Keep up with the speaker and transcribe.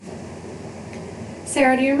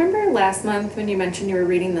Sarah, do you remember last month when you mentioned you were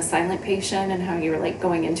reading The Silent Patient and how you were like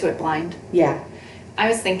going into it blind? Yeah. I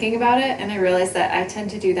was thinking about it and I realized that I tend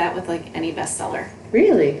to do that with like any bestseller.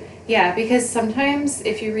 Really? Yeah, because sometimes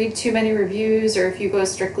if you read too many reviews or if you go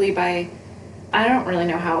strictly by, I don't really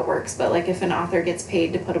know how it works, but like if an author gets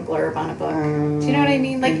paid to put a blurb on a book, do you know what I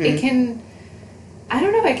mean? Like it can, I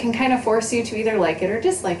don't know, it can kind of force you to either like it or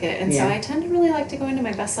dislike it. And so I tend to really like to go into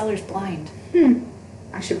my bestsellers blind.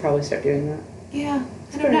 I should probably start doing that. Yeah,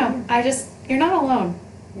 I don't know. You're not alone.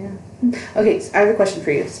 Yeah. Okay, so I have a question for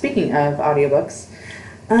you. Speaking of audiobooks,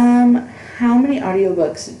 how many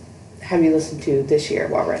audiobooks have you listened to this year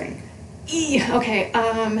while running? Okay,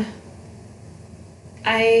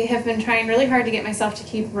 I have been trying really hard to get myself to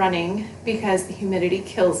keep running because the humidity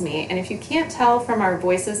kills me. And if you can't tell from our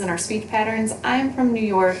voices and our speech patterns, I'm from New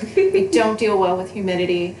York. I don't deal well with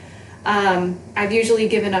humidity. I've usually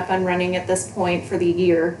given up on running at this point for the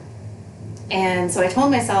year. And so I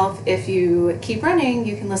told myself, if you keep running,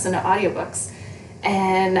 you can listen to audiobooks.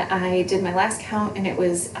 And I did my last count, and it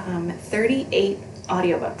was 38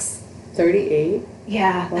 audiobooks. 38?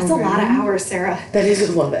 Yeah, that's a lot of hours, Sarah. That is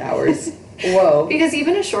a lot of hours. Whoa. Because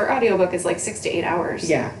even a short audiobook is like 6 to 8 hours.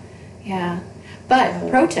 Yeah. Yeah. But,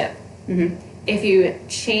 pro tip, if you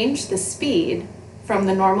change the speed from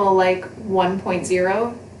the normal like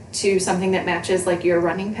 1.0 to something that matches like your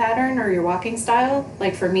running pattern or your walking style,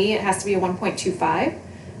 like for me it has to be a 1.25,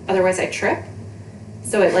 otherwise I trip.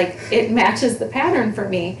 So it matches the pattern for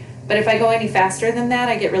me. But if I go any faster than that,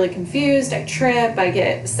 I get really confused, I trip,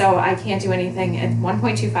 so I can't do anything. At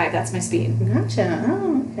 1.25, that's my speed. Gotcha.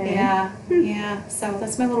 Oh, okay. Yeah, yeah. So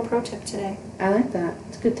that's my little pro tip today. I like that.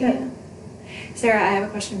 It's a good tip. Yeah. Sarah, I have a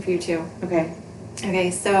question for you too. Okay.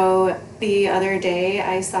 Okay, so the other day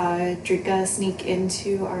I saw Drika sneak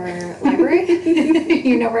into our library.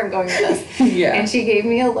 You know where I'm going with this. Yeah. And she gave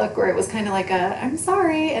me a look where it was kind of like I'm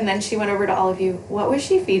sorry. And then she went over to all of you. What was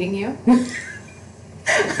she feeding you?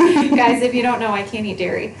 Guys, if you don't know, I can't eat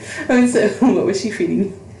dairy. So, what was she feeding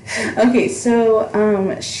you? Okay,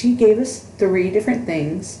 so she gave us 3 different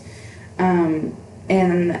things. And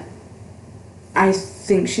I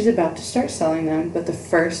think she's about to start selling them, but the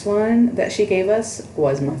first one that she gave us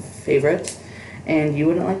was my favorite, and you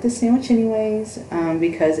wouldn't like the sandwich anyways,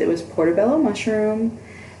 because it was portobello mushroom,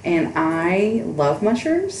 and I love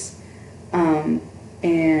mushrooms, and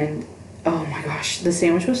oh my gosh, the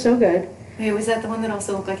sandwich was so good. Wait, was that the one that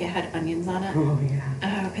also looked like it had onions on it? Oh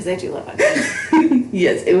yeah. Oh, because I do love onions.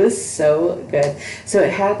 Yes, it was so good. So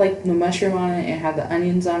it had like the mushroom on it, it had the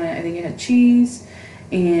onions on it, I think it had cheese,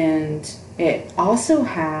 and it also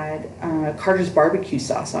had Carter's barbecue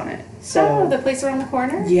sauce on it. So the place around the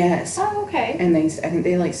corner? Yes. Oh, okay. And I think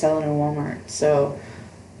they like sell it in Walmart. So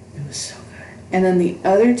it was so good. And then the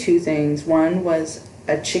other 2 things, one was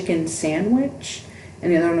a chicken sandwich,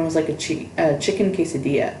 and the other one was like a chicken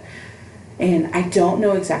quesadilla. And I don't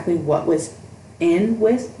know exactly what was in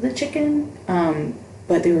with the chicken,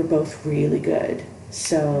 but they were both really good.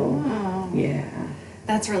 So yeah.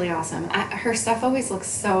 That's really awesome. Her stuff always looks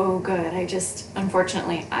so good.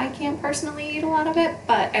 Unfortunately, I can't personally eat a lot of it,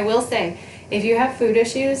 but I will say, if you have food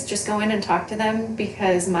issues, just go in and talk to them,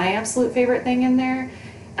 because my absolute favorite thing in there,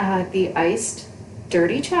 the iced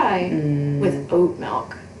dirty chai with oat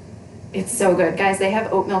milk. It's so good. Guys, they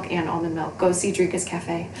have oat milk and almond milk. Go see Drika's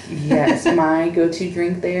Cafe. Yes, my go-to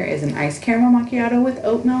drink there is an iced caramel macchiato with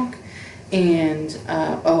oat milk, and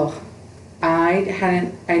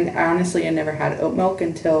I honestly never had oat milk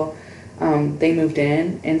until they moved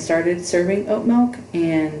in and started serving oat milk,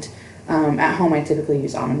 and at home I typically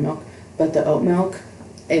use almond milk, but the oat milk,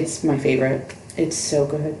 it's my favorite. It's so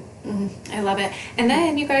good. I love it. And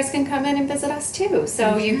then you guys can come in and visit us too.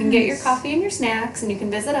 So you can get your coffee and your snacks, and you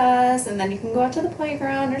can visit us, and then you can go out to the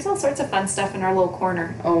playground. There's all sorts of fun stuff in our little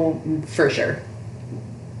corner. Oh, for sure.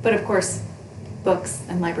 But of course, books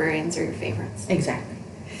and librarians are your favorites. Exactly.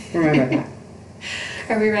 Remember that.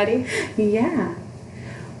 Are we ready? Yeah.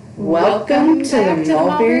 Welcome to the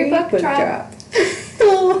Mulberry Book Drop.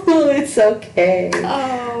 Oh, it's okay.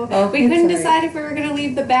 We couldn't decide if we were going to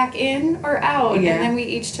leave the back in or out. Yeah. And then we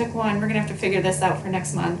each took one. We're going to have to figure this out for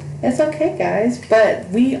next month. It's okay, guys. But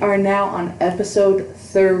we are now on episode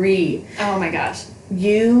 3. Oh, my gosh.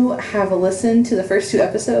 You have listened to the first 2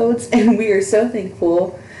 episodes, and we are so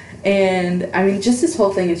thankful. And, I mean, just this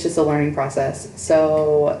whole thing is just a learning process.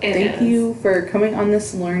 So thank you for coming on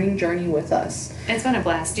this learning journey with us. It's been a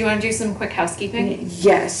blast. Do you want to do some quick housekeeping?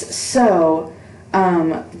 Yes. So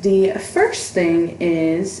the first thing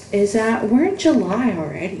is that we're in July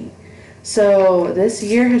already. So this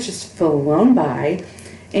year has just flown by,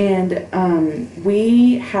 and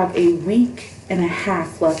we have a week and a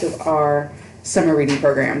half left of our summer reading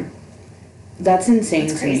program. That's insane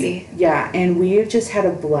That's to crazy. me. Yeah, and we've just had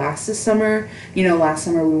a blast this summer. You know, last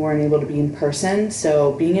summer we weren't able to be in person,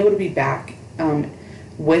 so being able to be back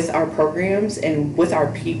with our programs and with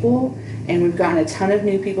our people, and we've gotten a ton of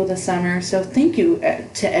new people this summer. So thank you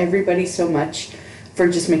to everybody so much for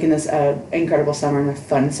just making this an incredible summer and a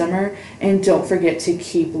fun summer. And don't forget to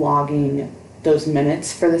keep logging those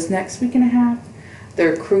minutes for this next week and a half.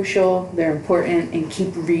 They're crucial, they're important, and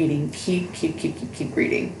keep reading. Keep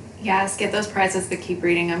reading. Yes, get those prizes, but keep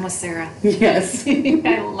reading. I'm with Sarah. Yes.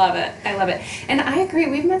 I love it. I love it. And I agree.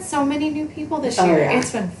 We've met so many new people this year. Yeah.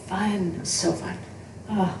 It's been fun. So fun.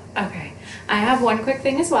 Oh, okay. I have one quick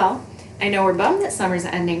thing as well. I know we're bummed that summer's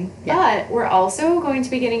ending, Yeah. but we're also going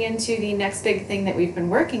to be getting into the next big thing that we've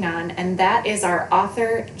been working on, and that is our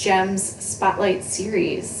Author Gems Spotlight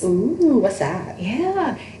Series. Ooh, what's that?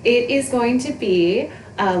 Yeah, it is going to be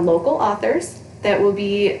local authors that will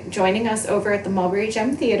be joining us over at the Mulberry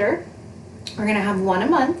Gem Theater. We're going to have one a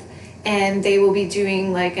month, and they will be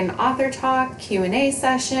doing like an author talk, Q&A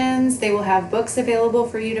sessions. They will have books available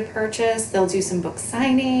for you to purchase. They'll do some book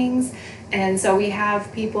signings. And so we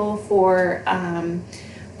have people for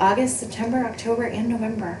August, September, October, and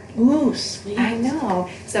November. Ooh, sweet. I know.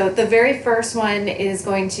 So the very first one is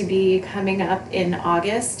going to be coming up in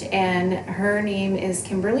August, and her name is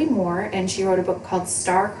Kimberly Moore, and she wrote a book called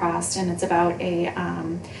Star-Crossed, and it's about a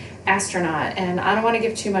astronaut. And I don't want to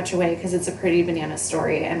give too much away because it's a pretty banana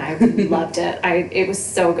story, and I loved it. It was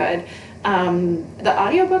so good. The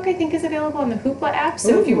audiobook I think is available on the Hoopla app,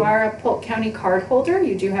 so if you are a Polk County card holder,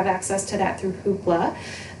 you do have access to that through Hoopla.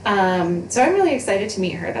 So I'm really excited to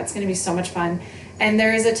meet her. That's going to be so much fun. And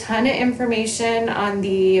there is a ton of information on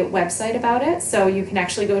the website about it, so you can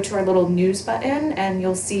actually go to our little news button and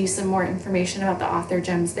you'll see some more information about the author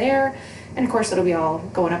gems there. And of course it'll be all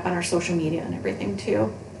going up on our social media and everything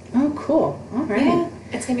too. Oh, cool. All right. Yeah,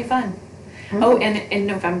 it's going to be fun. Oh, and in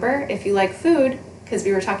November, if you like food, because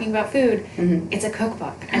we were talking about food, it's a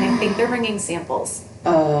cookbook, and I think they're bringing samples.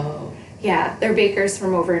 Oh. Yeah, they're bakers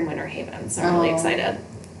from over in Winter Haven, so I'm really excited.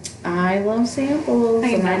 I love samples,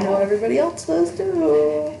 and I know everybody else does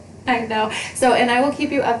too. I know. So, and I will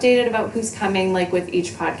keep you updated about who's coming, like with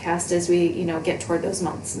each podcast as we, get toward those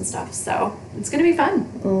months and stuff. So it's going to be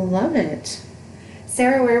fun. Love it.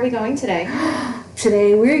 Sarah, where are we going today?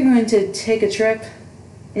 Today we're going to take a trip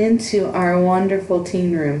into our wonderful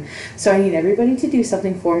teen room. So I need everybody to do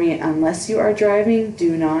something for me. Unless you are driving,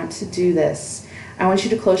 do not do this. I want you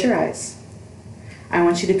to close your eyes. I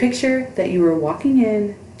want you to picture that you were walking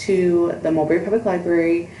in to the Mulberry Public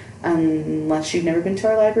Library. Unless you've never been to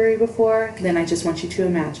our library before, then I just want you to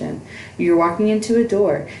imagine you're walking into a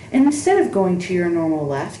door, and instead of going to your normal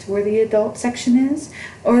left where the adult section is,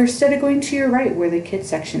 or instead of going to your right where the kids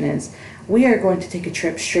section is, we are going to take a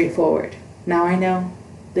trip straight forward. Now I know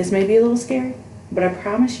this may be a little scary, but I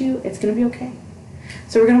promise you it's going to be okay.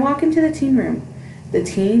 So we're going to walk into the teen room. The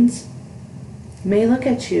teens may look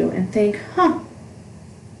at you and think,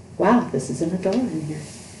 wow, this is an adult in here.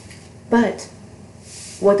 But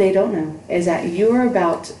what they don't know is that you are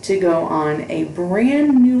about to go on a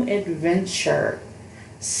brand new adventure.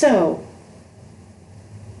 So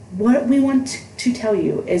what we want to tell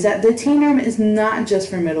you is that the teen room is not just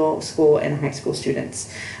for middle school and high school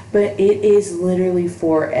students, but it is literally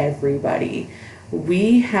for everybody.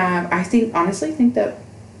 We have, honestly think that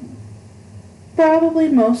probably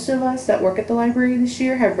most of us that work at the library this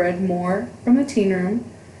year have read more from the teen room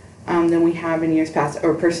than we have in years past.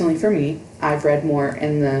 Or personally for me, I've read more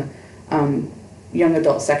in the young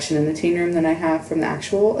adult section in the teen room than I have from the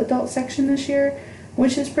actual adult section this year,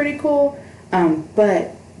 which is pretty cool.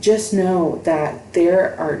 But just know that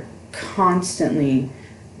there are constantly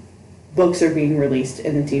books are being released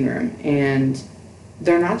in the teen room, and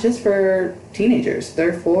they're not just for teenagers,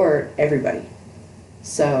 they're for everybody.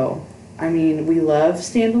 So, we love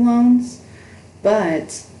standalones,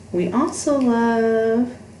 but we also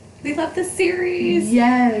love... We love the series.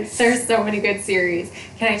 Yes. There's so many good series.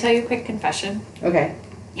 Can I tell you a quick confession? Okay.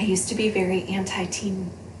 I used to be very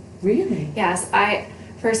anti-teen. Really? Yes,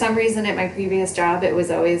 for some reason at my previous job, it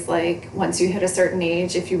was always like once you hit a certain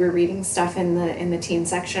age, if you were reading stuff in the teen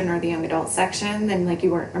section or the young adult section, then like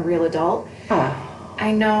you weren't a real adult.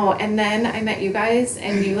 I know. And then I met you guys,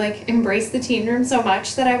 and you like embraced the teen room so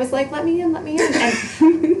much that I was like, let me in.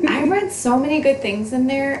 And I read so many good things in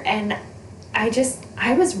there, and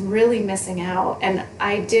I was really missing out. And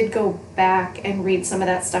I did go back and read some of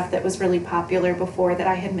that stuff that was really popular before that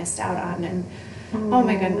I had missed out on. And oh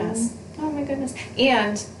my goodness. Oh my goodness.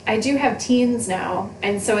 And I do have teens now,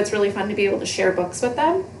 and so it's really fun to be able to share books with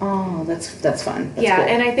them. Oh, that's fun. That's yeah, cool.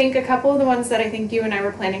 And I think a couple of the ones that I think you and I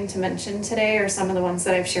were planning to mention today are some of the ones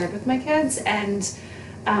that I've shared with my kids, and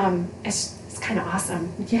it's kind of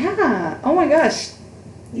awesome. Yeah. Oh my gosh.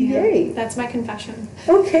 Yeah, yay. That's my confession.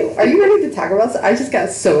 Okay, are you ready to talk about I just got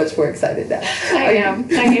so much more excited now. I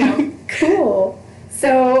am. Cool.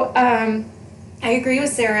 So, I agree with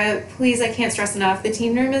Sarah. Please, I can't stress enough. The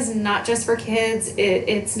teen room is not just for kids.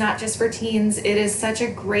 It's not just for teens. It is such a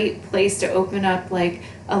great place to open up like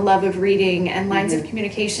a love of reading and lines of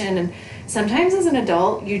communication. And sometimes as an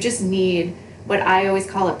adult, you just need what I always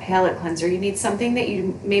call a palate cleanser. You need something that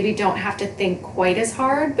you maybe don't have to think quite as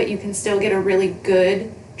hard, but you can still get a really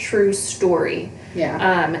good, true story.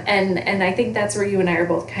 Yeah. And I think that's where you and I are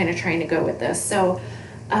both kind of trying to go with this. So,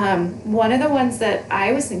 one of the ones that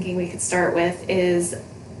I was thinking we could start with is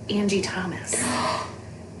Angie Thomas.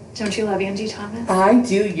 Don't you love Angie Thomas? I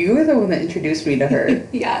do. You were the one that introduced me to her.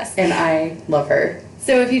 Yes. And I love her.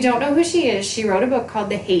 So if you don't know who she is, she wrote a book called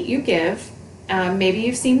The Hate You Give. Maybe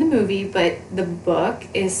you've seen the movie, but the book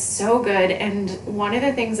is so good. And one of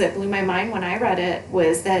the things that blew my mind when I read it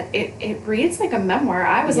was that it reads like a memoir.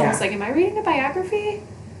 I was almost like, am I reading a biography?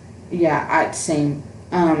 Yeah, same.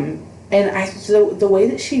 And the way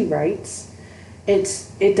that she writes,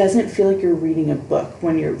 it doesn't feel like you're reading a book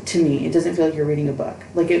to me, it doesn't feel like you're reading a book.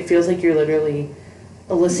 Like, it feels like you're literally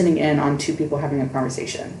listening in on two people having a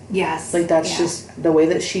conversation. Yes. Like, that's just the way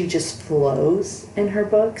that she just flows in her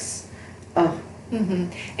books. Oh. Mm-hmm.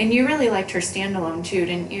 And you really liked her standalone too,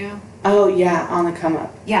 didn't you? Oh, yeah, On the Come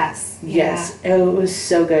Up. Yes. Yes. Yeah. Oh, it was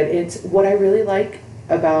so good. It's what I really like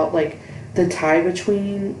about, like, the tie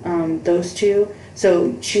between those two.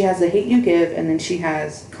 So she has The Hate You Give, and then she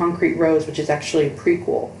has Concrete Rose, which is actually a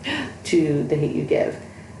prequel to The Hate You Give.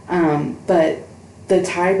 But the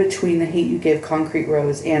tie between The Hate You Give, Concrete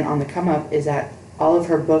Rose, and On the Come Up is that all of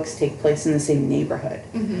her books take place in the same neighborhood.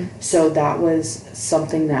 Mm-hmm. So that was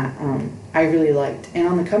something that I really liked. And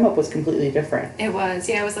On the Come Up was completely different. It was.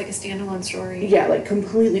 Yeah, it was like a standalone story. Yeah, like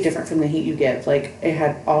completely different from The Hate You Give. Like, it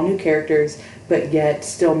had all new characters, but yet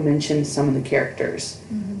still mentioned some of the characters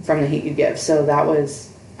from The Hate You Give. So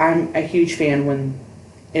I'm a huge fan when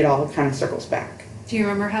it all kind of circles back. Do you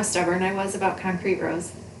remember how stubborn I was about Concrete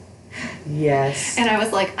Rose? Yes. And I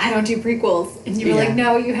was like, I don't do prequels. And you were like,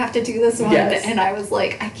 no, you have to do this one. Yes. And I was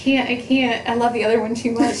like, I can't. I love the other one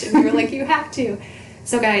too much. And you were like, you have to.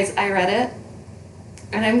 So guys, I read it.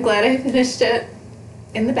 And I'm glad I finished it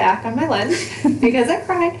in the back on my lunch because I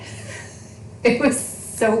cried. It was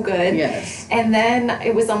so good. Yes. And then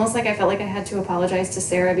it was almost like I felt like I had to apologize to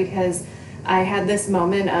Sarah because I had this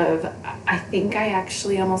moment of, I think I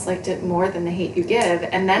actually almost liked it more than The Hate You Give.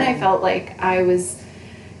 And then I felt like I was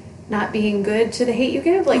not being good to The Hate You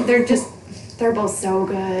Give. Like, they're both so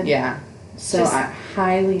good. Yeah. So I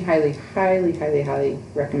highly, highly, highly, highly, highly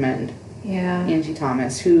recommend Angie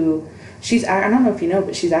Thomas, who I don't know if you know,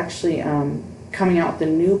 but she's actually coming out with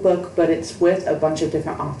a new book, but it's with a bunch of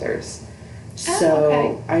different authors.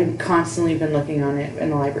 So I've constantly been looking on it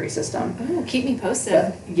in the library system. Oh, keep me posted.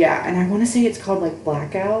 But, yeah, and I want to say it's called like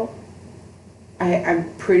Blackout.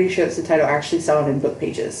 I'm pretty sure it's the title. I actually saw it in book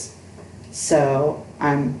pages. So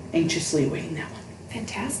I'm anxiously awaiting that one.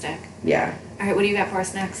 Fantastic. Yeah. All right, what do you got for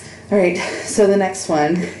us next? All right, so the next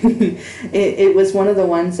one, it was one of the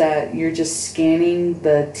ones that you're just scanning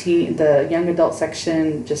the young adult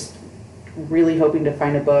section, just really hoping to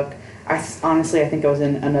find a book. I think I was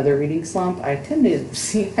in another reading slump. I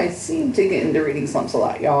seem to get into reading slumps a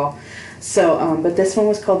lot, y'all. So, but this one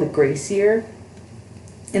was called The Grace Year,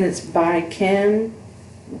 and it's by Kim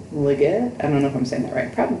Liggett. I don't know if I'm saying that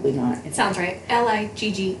right. Probably not. It sounds right.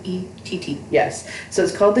 Liggett. Yes. So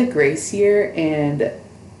it's called The Grace Year, and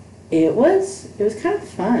it was kind of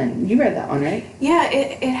fun. You read that one, right? Yeah,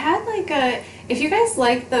 it had like if you guys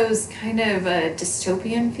like those kind of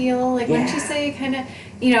dystopian feel, like wouldn't you say kind of,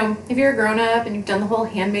 if you're a grown up and you've done the whole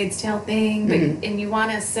Handmaid's Tale thing, but and you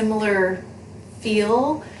want a similar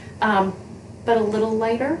feel, but a little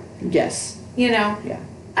lighter. Yes. Yeah.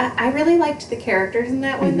 I really liked the characters in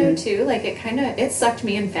that one though too. Like it sucked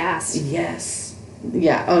me in fast. Yes.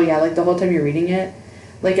 Yeah. Oh yeah. Like the whole time you're reading it,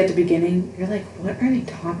 like at the beginning, you're like, what are they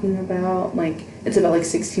talking about? Like it's about like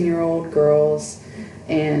 16-year-old girls,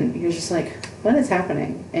 and you're just like, what is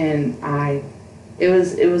happening? And it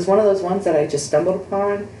was one of those ones that I just stumbled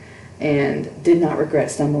upon, and did not regret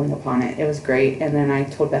stumbling upon it. It was great. And then I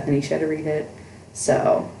told Bethany she had to read it,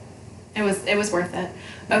 so it was worth it.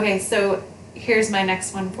 Okay, so here's my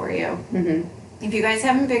next one for you. If you guys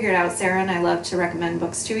haven't figured out, Sarah and I love to recommend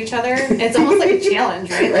books to each other. It's almost like a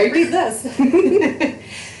challenge, right? Like, read this.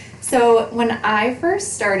 So when I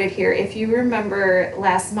first started here, if you remember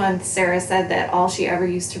last month, Sarah said that all she ever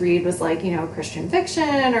used to read was like, Christian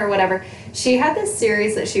fiction or whatever. She had this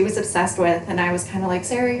series that she was obsessed with, and I was kind of like,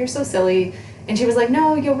 Sarah, you're so silly. And she was like,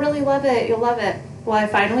 no, you'll really love it. You'll love it. Well, I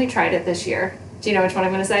finally tried it this year. Do you know which one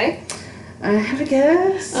I'm going to say? I have a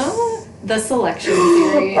guess. Oh, the Selection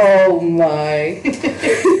series. Oh my.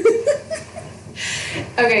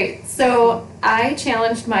 Okay, so I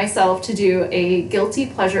challenged myself to do a guilty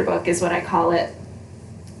pleasure book, is what I call it,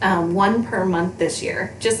 one per month this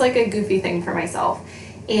year, just like a goofy thing for myself.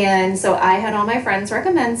 And so I had all my friends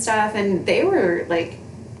recommend stuff, and they were like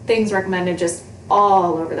things recommended just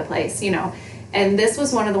all over the place, And this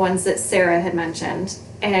was one of the ones that Sarah had mentioned.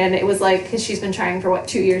 And it was like, because she's been trying for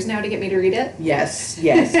 2 years now to get me to read it? Yes.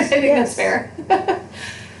 I think that's fair.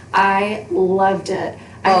 I loved it.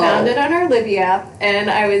 I found it on our Libby app, and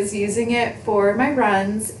I was using it for my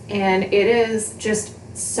runs, and it is just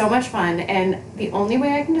so much fun. And the only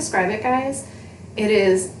way I can describe it, guys, it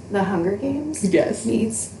is The Hunger Games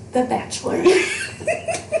meets The Bachelor.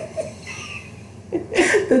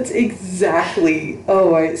 That's exactly,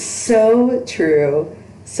 so true.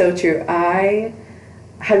 So true.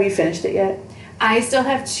 Have you finished it yet? I still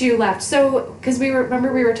have 2 left. So, because we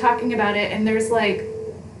were talking about it, and there's like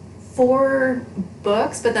 4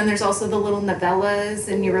 books, but then there's also the little novellas,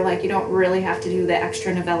 and you were like, you don't really have to do the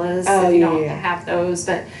extra novellas if you don't have those.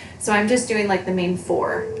 But so I'm just doing like the main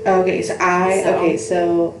 4. Okay,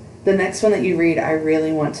 so the next one that you read, I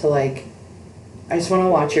really want to I just want to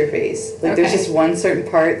watch your face. There's just one certain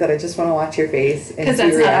part that I just want to watch your face and because see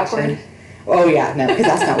that's your not reaction. awkward. Oh yeah, no, because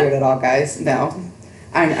that's not weird at all, guys. No,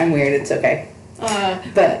 I'm weird. It's okay.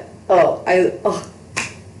 But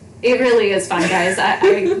it really is fun, guys.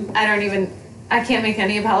 I can't make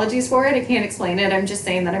any apologies for it. I can't explain it. I'm just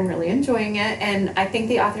saying that I'm really enjoying it, and I think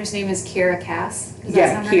the author's name is Kiera Cass.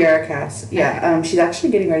 Kiera Cass. Yeah, Okay. She's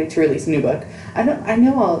actually getting ready to release a new book. I don't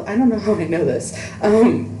know how I know this.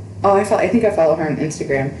 I think I follow her on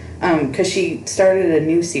Instagram. Because she started a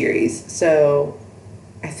new series. So,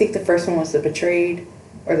 I think the first one was The Betrayed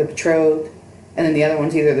or The Betrothed, and then the other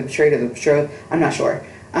one's either The Betrayed or The Betrothed. I'm not sure.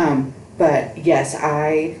 But yes,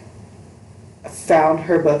 I found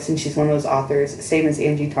her books, and she's one of those authors, same as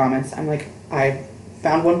Angie Thomas. I'm like, I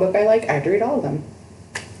found one book I like, I have to read all of them.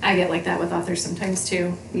 I get like that with authors sometimes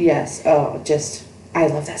too. Yes. I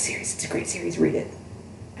love that series. It's a great series. Read it.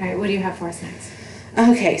 All right, what do you have for us next?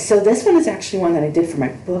 Okay, so this one is actually one that I did for my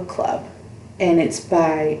book club, and it's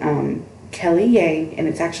by Kelly Yang, and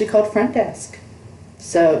it's actually called Front Desk.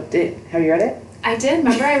 So, have you read it? I did.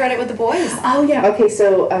 Remember, I read it with the boys. Oh, yeah. Okay,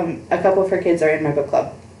 so a couple of her kids are in my book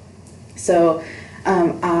club. So,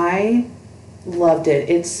 I loved it.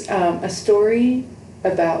 It's a story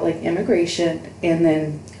about, immigration, and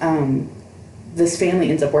then this family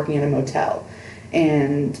ends up working in a motel.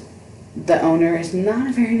 And the owner is not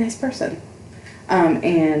a very nice person.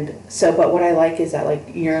 But what I like is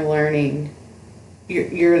that, you're learning,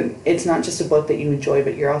 it's not just a book that you enjoy,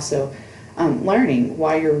 but you're also learning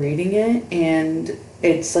while you're reading it, and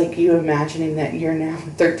it's like you imagining that you're now a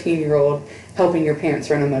 13-year-old helping your parents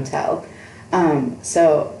run a motel.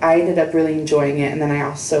 So I ended up really enjoying it, and then I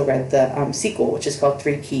also read the sequel, which is called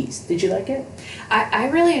 3 Keys. Did you like it? I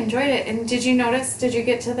really enjoyed it. And did you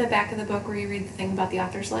get to the back of the book where you read the thing about the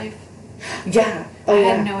author's life? Yeah. I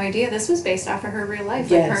had no idea. This was based off of her real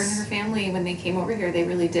life. Yes. Like, her and her family, when they came over here, they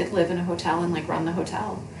really did live in a hotel and run the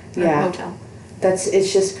hotel. Hotel.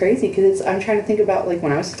 It's just crazy because I'm trying to think about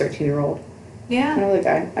when I was a 13-year-old. Yeah.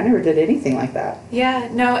 And I never did anything like that. Yeah.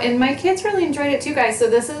 No, and my kids really enjoyed it too, guys. So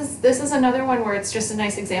this is another one where it's just a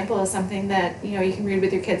nice example of something that you can read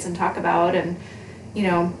with your kids and talk about. And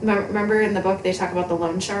remember in the book they talk about the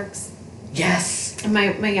loan sharks. Yes. And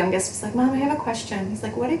my youngest was like, Mom, I have a question. He's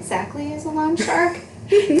like, what exactly is a loan shark?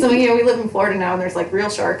 So, we live in Florida now, and there's, real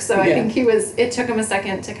sharks. So I think it took him a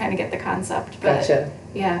second to kind of get the concept. But, gotcha.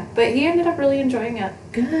 Yeah. But he ended up really enjoying it.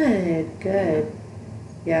 Good.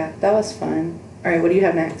 Yeah, that was fun. All right, what do you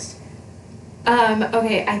have next?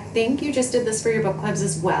 Okay, I think you just did this for your book clubs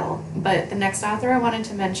as well. But the next author I wanted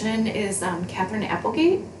to mention is Katherine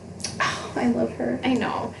Applegate. Oh, I love her. I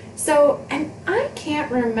know. So, and I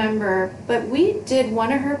can't remember, but we did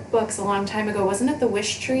one of her books a long time ago. Wasn't it The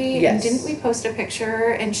Wishtree? Yes. And didn't we post a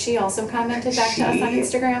picture and she also commented back to us on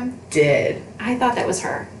Instagram? Did. I thought that was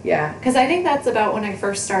her. Yeah. Because I think that's about when I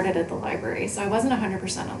first started at the library, so I wasn't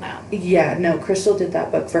 100% on that. Yeah, no, Crystal did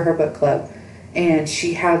that book for her book club, and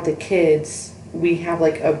she had the kids, we have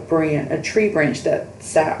a tree branch that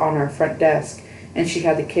sat on our front desk, and she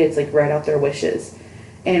had the kids write out their wishes.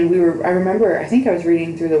 And I remember, I think I was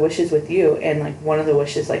reading through the wishes with you, and like one of the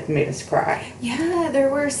wishes like made us cry. Yeah, there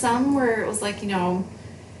were some where it was like, I don't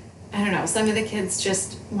know, some of the kids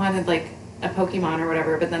just wanted like a Pokemon or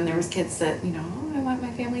whatever, but then there was kids that, oh, I want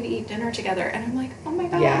my family to eat dinner together. And I'm like, oh my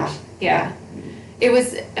gosh. Yeah. It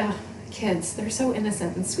was, kids, they're so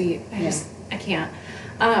innocent and sweet. I can't.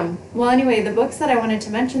 Well, anyway, the books that I wanted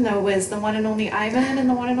to mention, though, was The One and Only Ivan and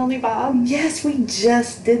The One and Only Bob. Yes, we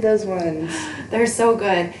just did those ones. They're so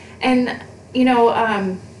good. And,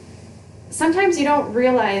 sometimes you don't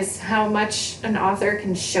realize how much an author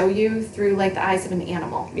can show you through, like, the eyes of an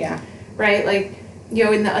animal. Yeah. Right? Like,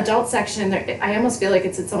 in the adult section, I almost feel like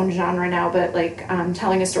it's its own genre now, but, like,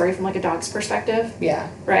 telling a story from, like, a dog's perspective. Yeah.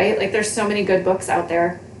 Right? Like, there's so many good books out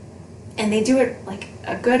there. And they do it, like,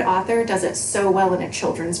 a good author does it so well in a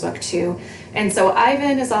children's book, too. And so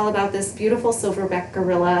Ivan is all about this beautiful silverback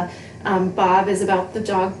gorilla. Bob is about the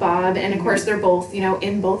dog Bob. And, of course, they're both,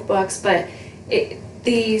 in both books. But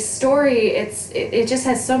the story, it just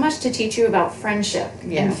has so much to teach you about friendship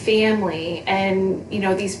and family and,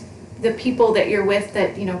 the people that you're with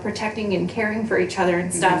that, protecting and caring for each other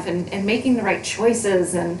and stuff and making the right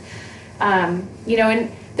choices. And,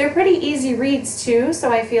 and they're pretty easy reads too, so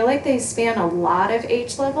I feel like they span a lot of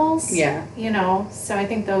age levels. Yeah. So I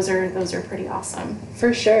think those are pretty awesome.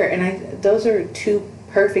 For sure, and those are two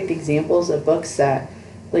perfect examples of books that,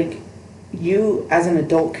 like, you as an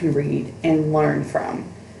adult can read and learn from,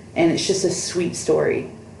 and it's just a sweet story,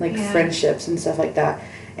 like friendships and stuff like that.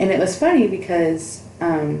 And it was funny because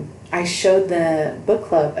I showed the book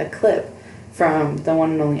club a clip from The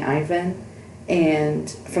One and Only Ivan, and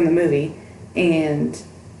from the movie, and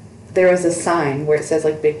there was a sign where it says,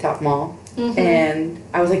 like, Big Top Mall. Mm-hmm. And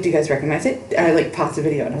I was like, do you guys recognize it? And I, like, paused the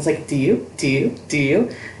video, and I was like, do you?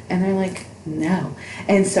 And they're like, no.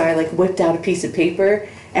 And so I, like, whipped out a piece of paper,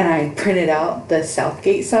 and I printed out the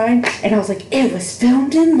Southgate sign, and I was like, it was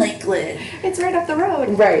filmed in Lakeland. It's right up the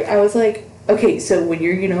road. Right. I was like, okay, so when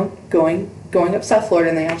you're, going up South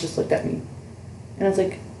Florida, and they all just looked at me. And I was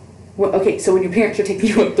like, well, okay, so when your parents are taking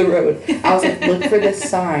you up the road, I was like, look for this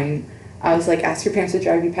sign. I was like, ask your parents to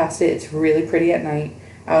drive you past it. It's really pretty at night.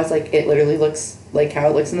 I was like, it literally looks like how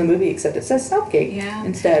it looks in the movie, except it says Southgate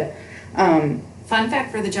instead. Fun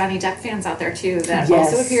fact for the Johnny Depp fans out there, too, that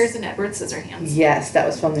also appears in Edward Scissorhands. Yes, that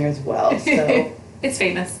was filmed there as well. So it's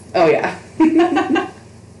famous. Oh, yeah.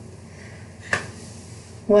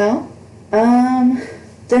 Well,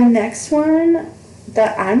 the next one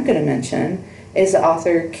that I'm going to mention is the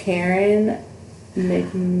author Karen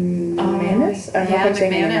McManus. I don't know if I'm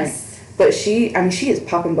saying her name right. But she is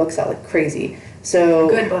popping books out like crazy. So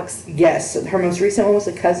good books. Yes, her most recent one was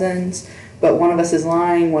The Cousins, but One of Us is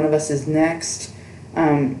Lying, One of Us is Next.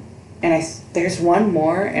 And there's one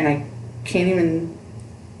more, and I can't even.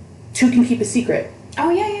 Two Can Keep a Secret.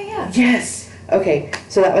 Oh yeah. Yes. Okay,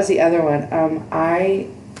 so that was the other one.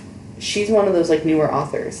 She's one of those like newer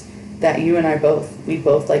authors that you and I both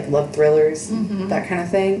like love thrillers, that kind of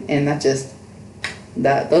thing, and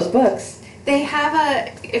those books. They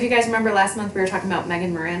have if you guys remember last month we were talking about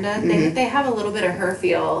Megan Miranda, they have a little bit of her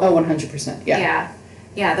feel. Oh, 100%, yeah.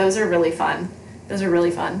 Yeah, those are really fun.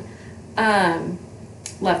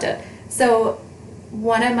 Loved it. So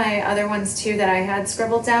one of my other ones too that I had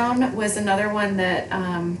scribbled down was another one that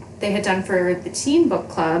they had done for the teen book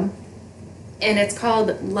club, and it's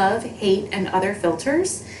called Love, Hate, and Other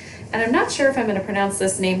Filters. And I'm not sure if I'm going to pronounce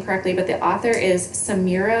this name correctly, but the author is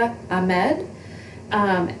Samira Ahmed.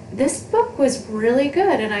 This book was really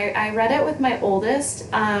good, and I read it with my oldest,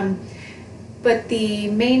 but the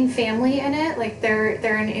main family in it, like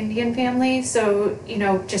they're an Indian family, so,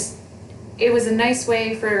 it was a nice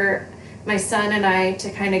way for my son and I to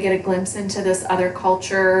kind of get a glimpse into this other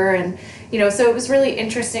culture, and, so it was really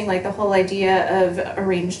interesting, like the whole idea of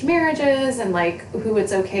arranged marriages and like who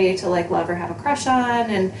it's okay to like love or have a crush on,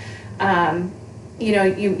 and,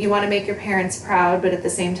 you want to make your parents proud, but at the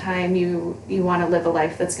same time, you want to live a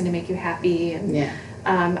life that's going to make you happy. And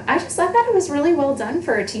I just thought that it was really well done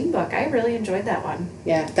for a teen book. I really enjoyed that one.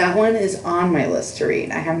 Yeah, that one is on my list to read.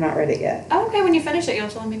 I have not read it yet. Oh, okay. When you finish it, you'll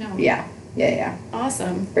let me know. Yeah.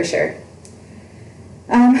 Awesome. For sure.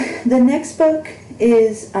 The next book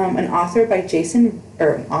is an author by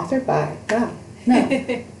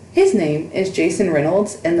His name is Jason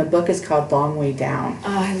Reynolds, and the book is called Long Way Down.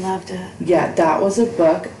 Oh, I loved it. Yeah, that was a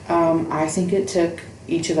book. I think it took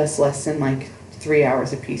each of us less than like 3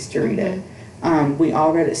 hours a piece to read it. We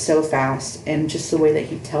all read it so fast, and just the way that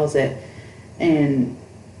he tells it, and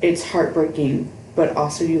it's heartbreaking, but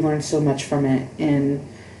also you learn so much from it, and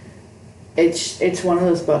it's one of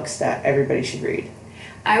those books that everybody should read.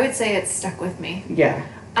 I would say it stuck with me. Yeah.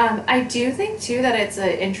 I do think too that it's an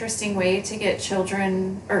interesting way to get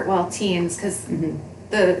children, or well, teens, because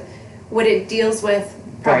the what it deals with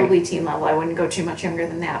probably teen level. I wouldn't go too much younger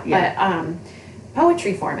than that, but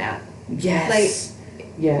poetry format. Yes.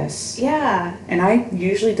 Yes. Yeah. And I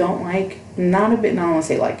usually don't like, not want to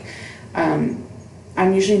say like,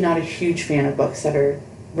 I'm usually not a huge fan of books that are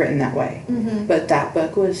written that way. But that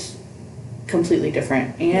book was completely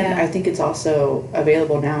different. And I think it's also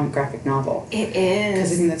available now in graphic novel. It is.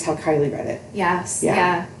 Because I think that's how Kylie read it. Yes.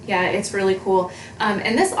 Yeah. It's really cool.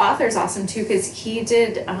 And this author's awesome too, because he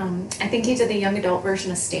did, I think he did the young adult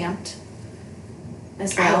version of Stamped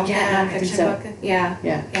as well. Oh, yeah. That nonfiction I think so. book.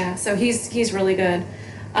 Yeah. So he's really good.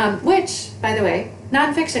 Which, by the way,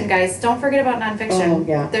 nonfiction, guys, don't forget about nonfiction. Oh,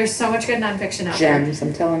 yeah. There's so much good nonfiction out there. Gems,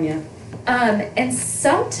 I'm telling you. And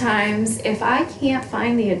sometimes if I can't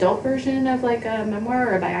find the adult version of like a memoir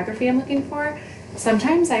or a biography I'm looking for,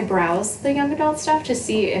 sometimes I browse the young adult stuff to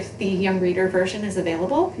see if the young reader version is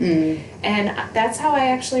available. And that's how I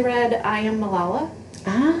actually read I Am Malala.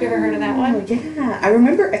 You ever heard of that one? Yeah.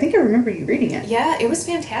 I think I remember you reading it. Yeah, it was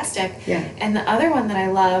fantastic. Yeah. And the other one that I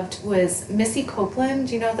loved was Misty Copeland,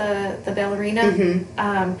 you know, the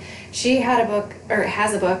ballerina? She had a book, or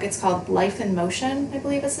has a book, it's called Life in Motion, I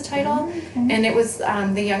believe is the title. And it was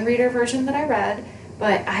the young reader version that I read.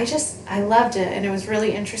 But I loved it, and it was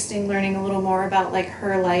really interesting learning a little more about like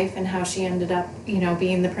her life and how she ended up, you know,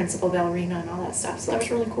 being the principal ballerina and all that stuff. So that was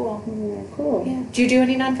really cool. Cool. Yeah. Do you do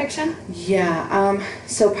any nonfiction? Yeah.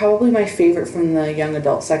 So probably my favorite from the young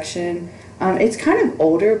adult section. It's kind of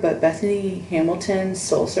older, but Bethany Hamilton's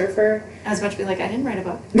Soul Surfer. I was about to be like, I didn't write a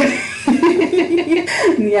book.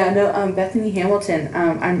 Bethany Hamilton.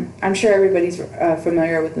 I'm sure everybody's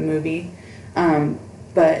familiar with the movie,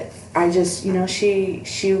 but I just, you know,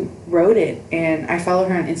 she wrote it, and I follow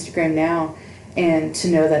her on Instagram now, and to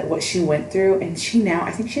know that what she went through, and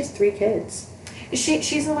I think she has 3 kids.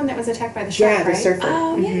 She's the one that was attacked by the shark, right? The surfer.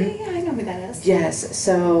 Oh, yeah, I know who that is. Yes,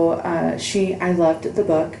 so I loved the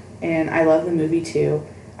book, and I love the movie too.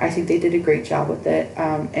 I think they did a great job with it,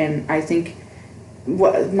 and I think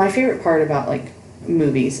what my favorite part about like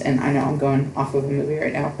movies, and I know I'm going off of a movie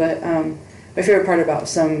right now, but my favorite part about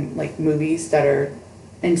some like movies that are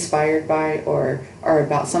inspired by or are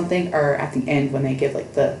about something are at the end when they give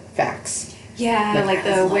like the facts. Yeah, like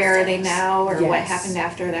the where are they now, or what Yes. happened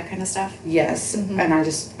after, that kind of stuff. Yes, and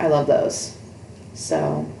I love those.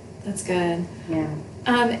 So That's good. yeah.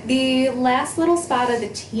 The last little spot of the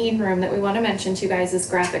teen room that we want to mention to you guys is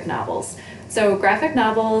graphic novels. So graphic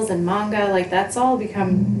novels and manga, like that's all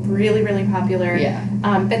become really, really popular. Yeah.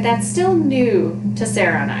 But that's still new to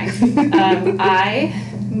Sarah and I.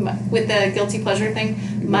 With the guilty pleasure thing,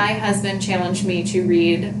 my husband challenged me to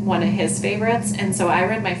read one of his favorites, and so I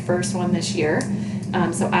read my first one this year.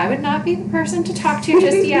 So I would not be the person to talk to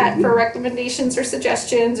just yet for recommendations or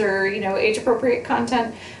suggestions or, you know, age-appropriate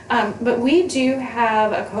content. But we do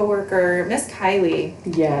have a coworker, Miss Kylie.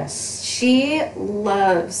 Yes. She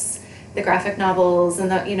loves the graphic novels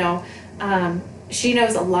and she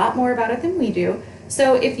knows a lot more about it than we do.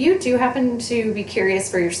 So if you do happen to be curious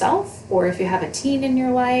for yourself, or if you have a teen in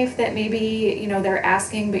your life that maybe, you know, they're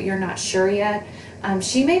asking but you're not sure yet,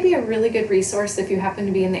 she may be a really good resource if you happen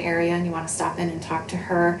to be in the area and you want to stop in and talk to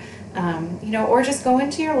her, or just go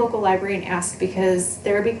into your local library and ask, because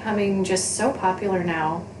they're becoming just so popular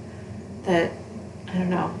now that, I don't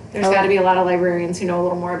know, there's got to be a lot of librarians who know a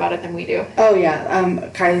little more about it than we do. Oh yeah,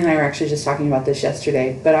 Kylie and I were actually just talking about this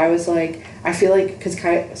yesterday, but I was like, I feel like, because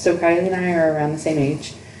Kylie and I are around the same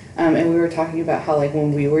age, and we were talking about how like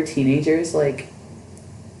when we were teenagers, like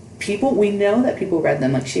we know that people read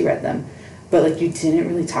them, like she read them, but like you didn't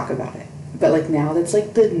really talk about it. But like now that's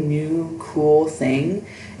like the new cool thing,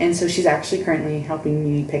 and so she's actually currently helping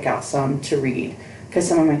me pick out some to read, because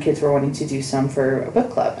some of my kids were wanting to do some for a book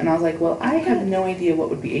club, and I was like, well, I have no idea what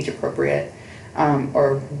would be age appropriate,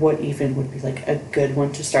 or what even would be like a good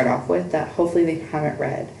one to start off with that hopefully they haven't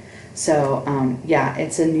read. So yeah,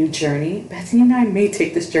 it's a new journey. Bethany and I may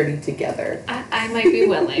take this journey together. I might be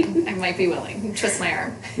willing. Twist my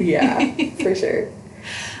arm. Yeah, for sure.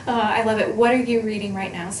 I love it. What are you reading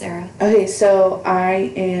right now, Sarah? Okay, so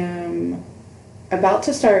I am about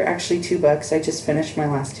to start actually 2 books. I just finished my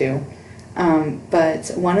last 2.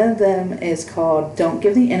 But one of them is called Don't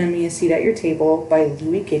Give the Enemy a Seat at Your Table by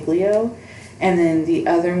Louie Giglio. And then the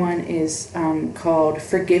other one is called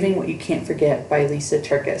Forgiving What You Can't Forget by Lisa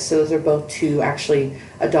TerKeurst. So those are both 2 actually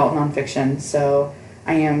adult nonfiction. So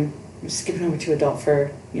I am skipping over to adult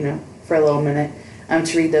for a little minute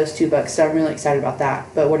to read those 2 books. So I'm really excited about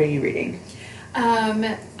that. But what are you reading?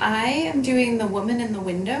 I am doing The Woman in the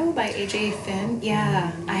Window by A.J. Finn.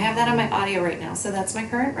 Yeah, I have that on my audio right now, so that's my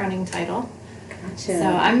current running title. Gotcha. So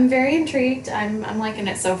I'm very intrigued. I'm liking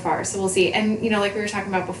it so far, so we'll see. And, like we were talking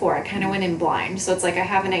about before, I kind of went in blind. So it's like I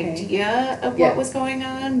have an idea of what was going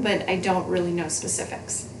on, but I don't really know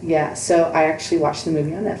specifics. Yeah, so I actually watched the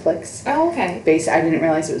movie on Netflix. Oh, okay. I didn't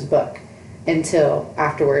realize it was a book until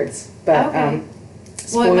afterwards. But, okay.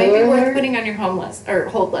 Well, it might be worth putting on your hold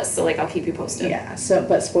list, so I'll keep you posted. Yeah,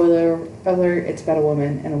 but spoiler alert, it's about a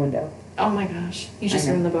woman in a window. Oh my gosh, you just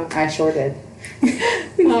ruined the book. I sure did.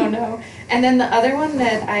 Oh no. And then the other one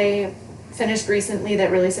that I finished recently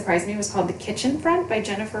that really surprised me was called The Kitchen Front by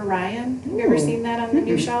Jennifer Ryan. Have you ever seen that on the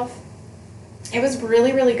new shelf? It was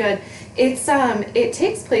really, really good. It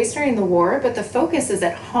takes place during the war, but the focus is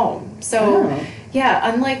at home. So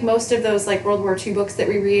yeah, unlike most of those World War II books that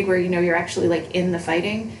we read where you're actually in the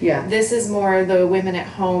fighting. Yeah. This is more the women at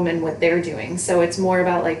home and what they're doing. So it's more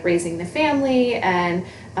about raising the family and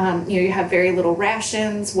you have very little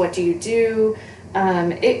rations. What do you do?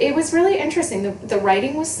 It was really interesting. The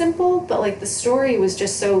writing was simple, but the story was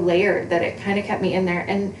just so layered that it kind of kept me in there.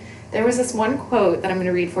 And there was this one quote that I'm going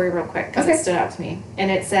to read for you real quick because it stood out to me. And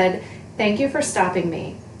it said, "Thank you for stopping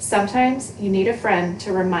me. Sometimes you need a friend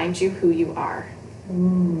to remind you who you are."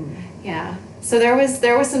 Yeah. So there was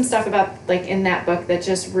some stuff about in that book that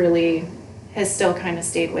just really has still kind of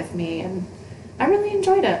stayed with me, and I really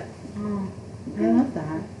enjoyed it. Oh, I love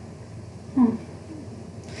that.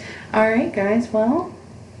 All right, guys. Well,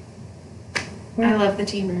 I love the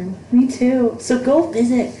teen room. Me too. So go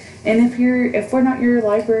visit, and if we're not your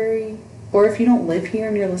library, or if you don't live here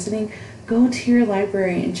and you're listening, go to your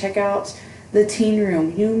library and check out the teen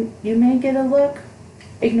room. You may get a look,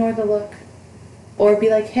 ignore the look. Or be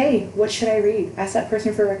like, hey, what should I read? Ask that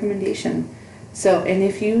person for a recommendation. So, and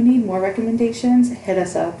if you need more recommendations, hit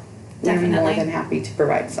us up. Definitely. We're more than happy to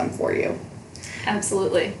provide some for you.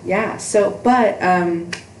 Absolutely. Yeah, but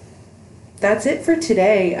that's it for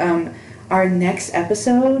today. Our next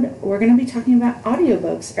episode, we're going to be talking about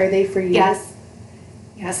audiobooks. Are they for you? Yes.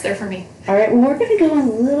 Yes, they're for me. All right, well, we're going to go a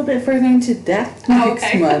little bit further into depth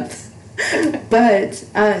next month. But,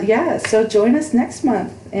 so join us next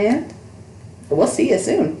month, and we'll see you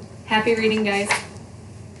soon. Happy reading, guys.